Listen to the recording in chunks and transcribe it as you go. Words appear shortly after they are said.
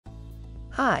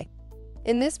Hi!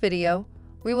 In this video,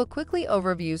 we will quickly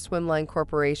overview Swimline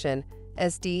Corporation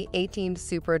SD18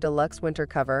 Super Deluxe Winter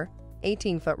Cover,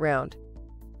 18-foot round.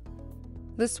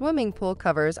 The swimming pool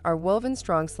covers are woven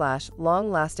strong /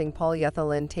 long-lasting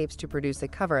polyethylene tapes to produce a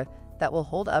cover that will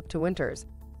hold up to winters.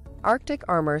 Arctic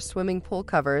Armor swimming pool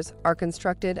covers are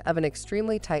constructed of an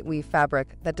extremely tight weave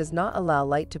fabric that does not allow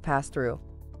light to pass through.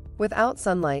 Without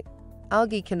sunlight,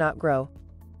 algae cannot grow.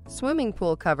 Swimming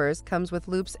pool covers comes with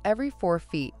loops every 4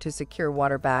 feet to secure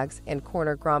water bags and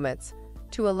corner grommets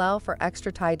to allow for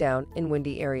extra tie-down in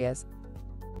windy areas.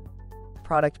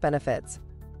 Product benefits: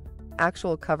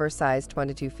 actual cover size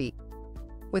 22 feet,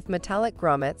 with metallic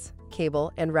grommets,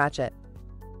 cable, and ratchet.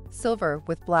 Silver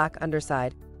with black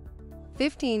underside.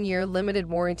 15-year limited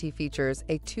warranty features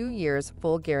a 2 years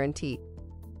full guarantee.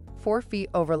 4 feet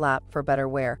overlap for better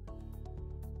wear.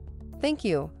 Thank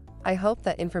you. I hope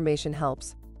that information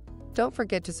helps. Don't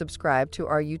forget to subscribe to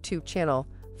our YouTube channel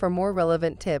for more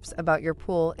relevant tips about your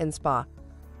pool and spa.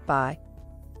 Bye.